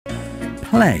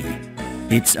play.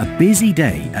 It's a busy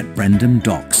day at Brendam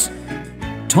Docks.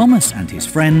 Thomas and his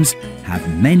friends have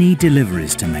many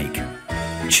deliveries to make.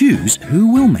 Choose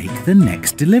who will make the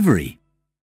next delivery.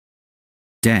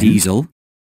 Den, Diesel,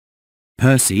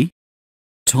 Percy,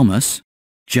 Thomas,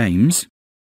 James,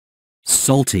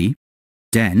 Salty,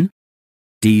 Den,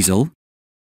 Diesel.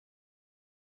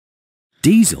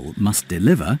 Diesel must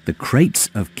deliver the crates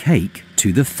of cake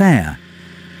to the fair.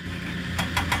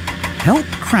 Help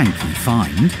Cranky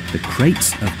find the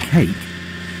crates of cake.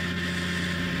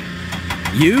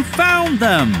 You found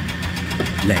them!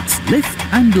 Let's lift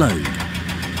and load.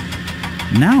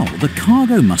 Now the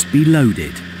cargo must be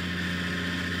loaded.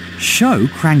 Show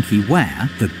Cranky where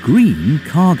the green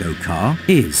cargo car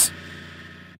is.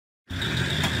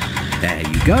 There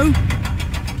you go.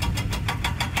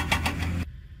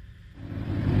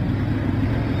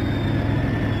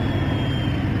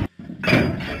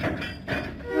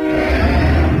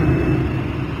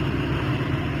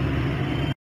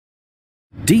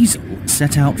 Diesel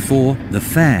set out for the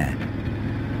fair.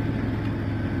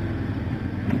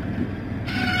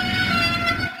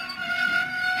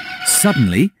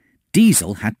 Suddenly,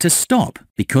 Diesel had to stop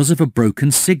because of a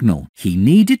broken signal. He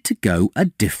needed to go a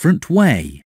different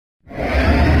way.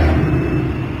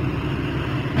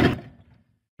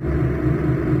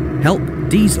 Help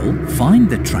Diesel find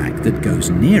the track that goes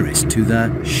nearest to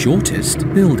the shortest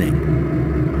building.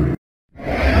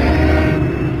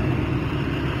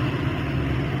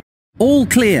 All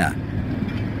clear.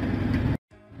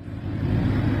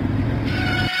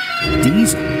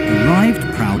 Diesel arrived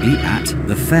proudly at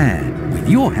the fair. With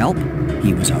your help,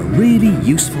 he was a really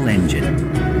useful engine.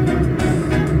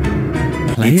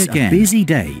 It's a busy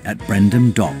day at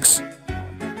Brendam Docks.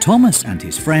 Thomas and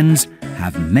his friends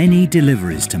have many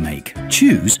deliveries to make.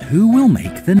 Choose who will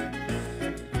make the...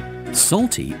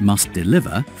 Salty must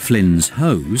deliver Flynn's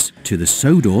hose to the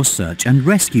Sodor Search and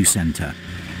Rescue Centre.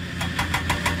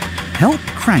 Help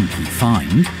Cranky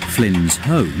find Flynn's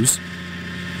hose.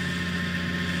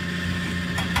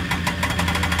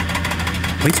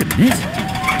 Wait a minute,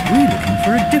 we're looking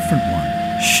for a different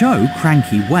one. Show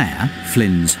Cranky where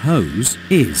Flynn's hose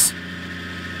is.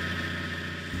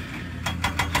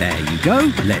 There you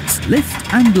go, let's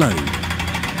lift and load.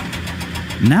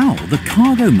 Now the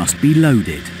cargo must be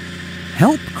loaded.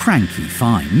 Help Cranky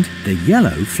find the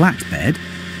yellow flatbed.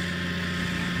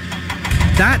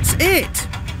 That's it!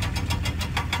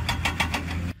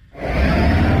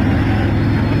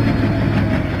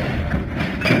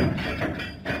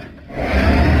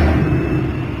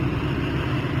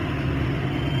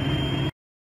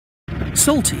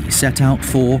 Salty set out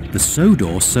for the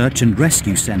Sodor Search and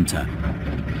Rescue Centre.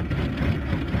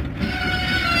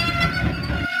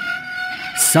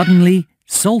 Suddenly,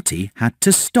 Salty had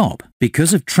to stop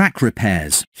because of track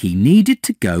repairs. He needed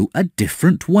to go a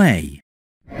different way.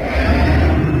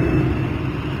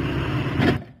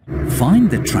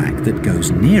 Find the track that goes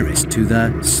nearest to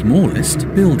the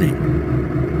smallest building.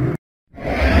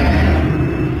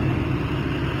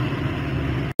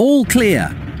 All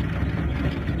clear.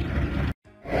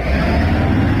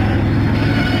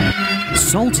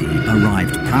 Salty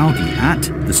arrived proudly at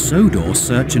the Sodor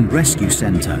Search and Rescue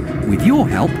Centre. With your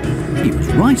help, he was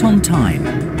right on time.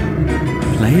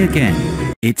 Play again.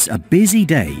 It's a busy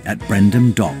day at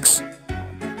Brendam Docks.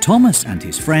 Thomas and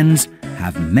his friends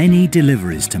have many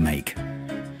deliveries to make.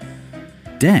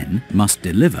 Den must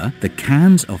deliver the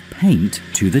cans of paint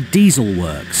to the diesel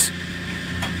works.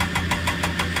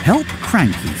 Help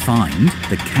Cranky find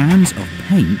the cans of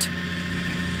paint.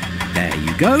 There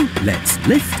you go, let's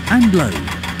lift and load.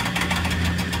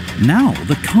 Now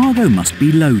the cargo must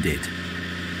be loaded.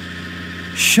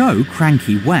 Show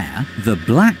Cranky where the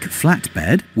black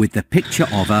flatbed with the picture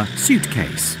of a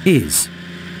suitcase is.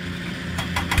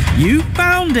 You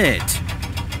found it!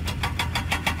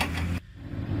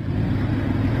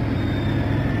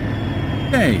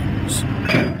 James.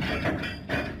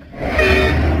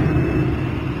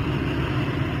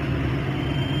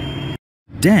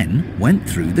 Den went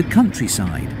through the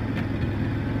countryside.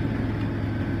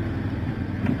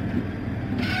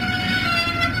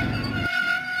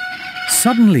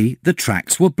 Suddenly, the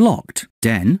tracks were blocked.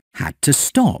 Den had to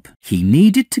stop. He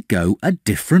needed to go a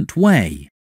different way.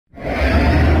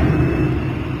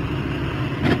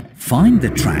 Find the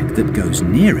track that goes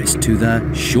nearest to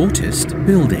the shortest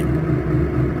building.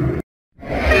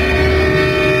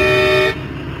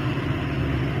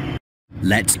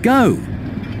 Let's go!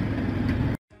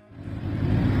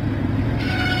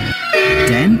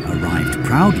 Den arrived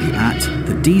proudly at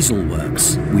the diesel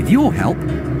works. With your help,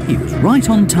 he was right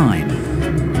on time.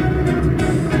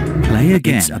 Play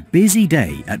again. It's a busy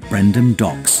day at Brendam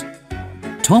Docks.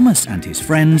 Thomas and his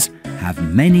friends have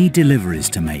many deliveries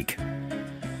to make.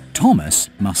 Thomas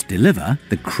must deliver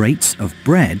the crates of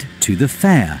bread to the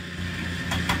fair.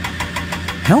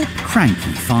 Help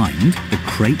Cranky find the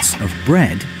crates of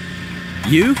bread.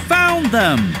 You found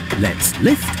them! Let's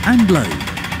lift and load.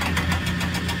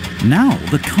 Now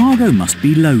the cargo must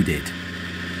be loaded.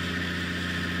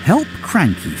 Help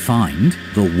Cranky find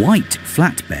the white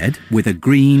flatbed with a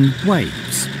green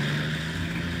waves.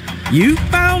 You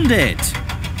found it!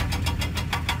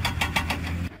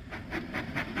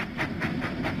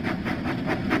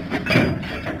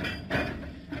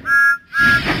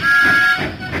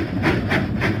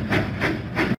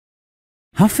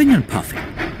 Huffing and puffing,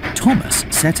 Thomas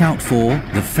set out for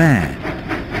the fair.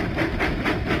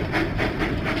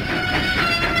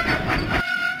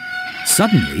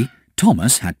 Suddenly,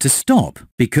 Thomas had to stop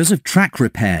because of track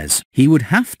repairs. He would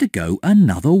have to go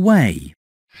another way.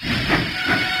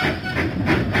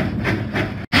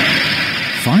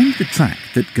 Find the track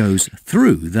that goes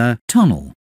through the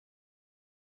tunnel.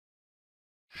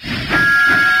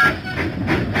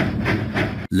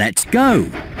 Let's go!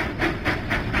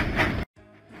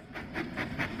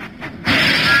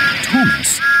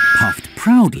 Thomas puffed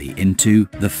proudly into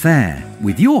the fair.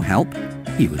 With your help,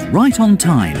 he was right on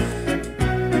time.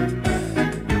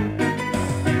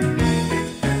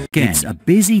 It's a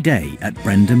busy day at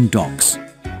Brendam Docks.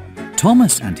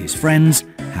 Thomas and his friends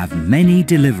have many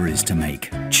deliveries to make.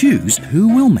 Choose who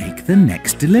will make the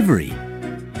next delivery.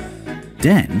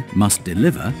 Den must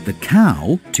deliver the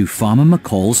cow to Farmer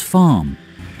McCall's farm.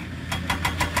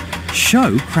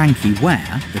 Show Cranky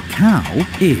where the cow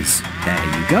is. There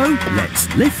you go.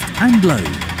 Let's lift and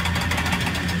load.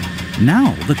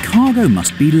 Now the cargo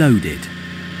must be loaded.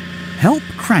 Help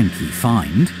Cranky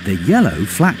find the yellow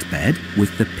flatbed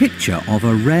with the picture of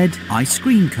a red ice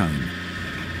cream cone.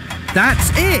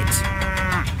 That's it!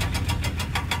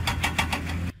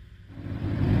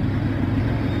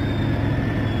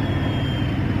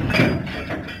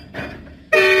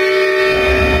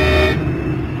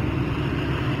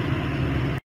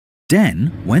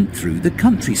 Den went through the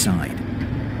countryside.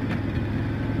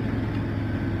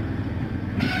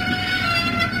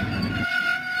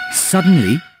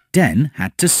 Suddenly, Den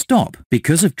had to stop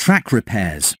because of track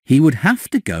repairs. He would have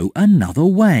to go another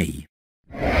way.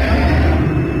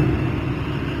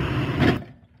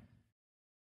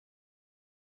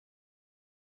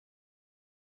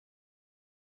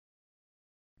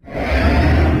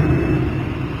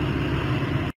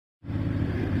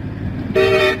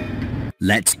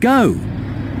 Let's go!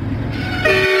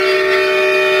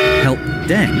 Help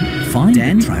Den find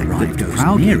the track that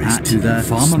goes nearest to the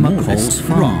Farmer McCall's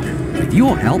farm. With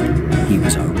your help, he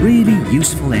was a really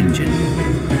useful engine.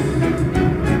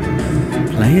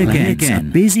 Play again. It's a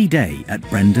busy day at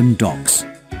Brendam Docks.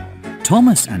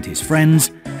 Thomas and his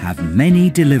friends have many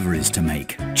deliveries to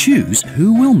make. Choose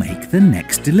who will make the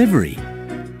next delivery.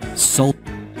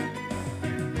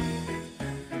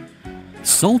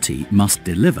 Salty must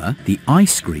deliver the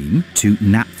ice cream to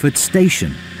Knapford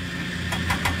Station.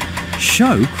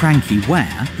 Show Cranky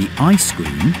where the ice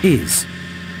cream is.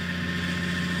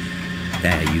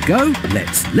 There you go.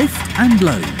 Let's lift and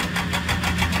load.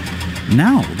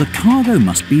 Now the cargo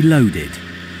must be loaded.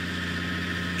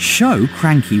 Show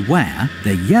Cranky where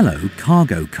the yellow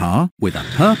cargo car with a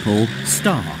purple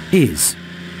star is.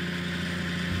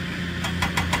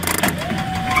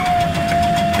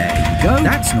 Go.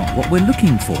 That's not what we're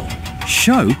looking for.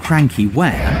 Show Cranky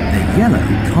where the yellow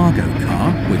cargo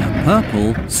car with a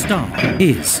purple star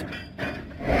is.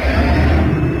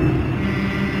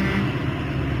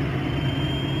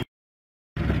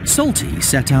 Salty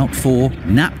set out for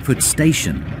Knapford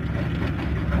Station.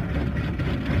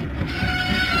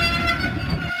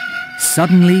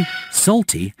 Suddenly,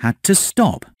 Salty had to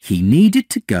stop. He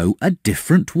needed to go a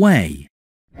different way.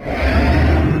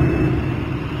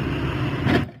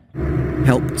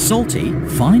 Help Salty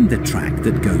find the track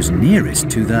that goes nearest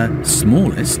to the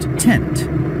smallest tent.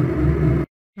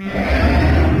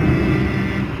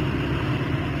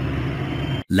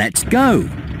 Let's go!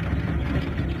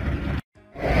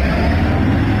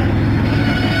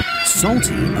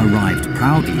 Salty arrived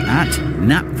proudly at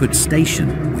Knapford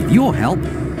Station. With your help,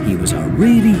 he was a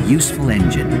really useful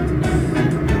engine.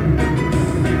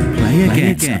 Play again.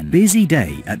 It's a busy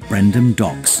day at Brendam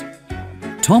Docks.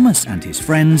 Thomas and his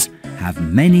friends have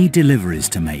many deliveries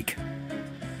to make.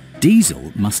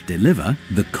 Diesel must deliver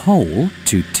the coal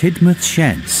to Tidmouth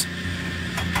Sheds.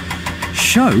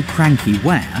 Show Cranky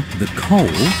where the coal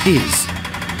is.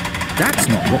 That's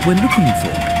not what we're looking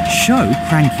for. Show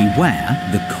Cranky where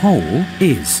the coal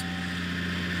is.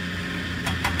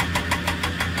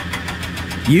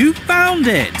 You found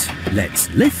it! Let's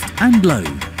lift and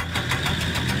load.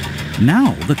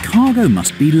 Now the cargo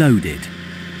must be loaded.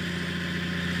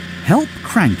 Help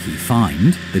Cranky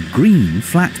find the green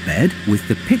flatbed with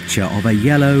the picture of a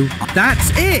yellow... That's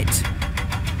it!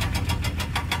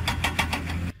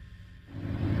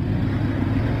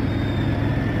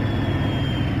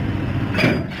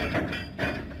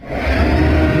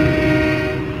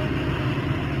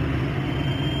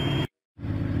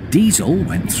 Diesel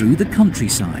went through the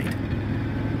countryside.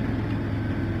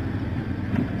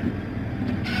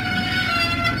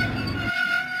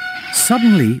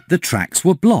 Suddenly, the tracks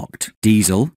were blocked.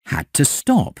 Diesel had to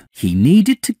stop. He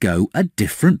needed to go a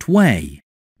different way.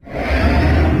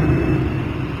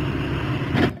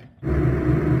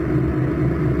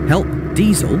 Help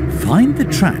Diesel find the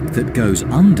track that goes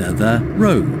under the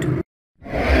road.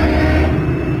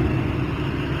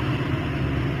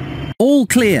 All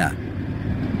clear.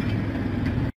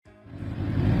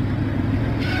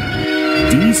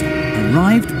 Diesel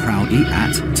arrived proudly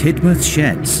at Tidmouth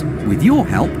Sheds. With your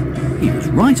help, he was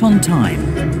right on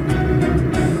time.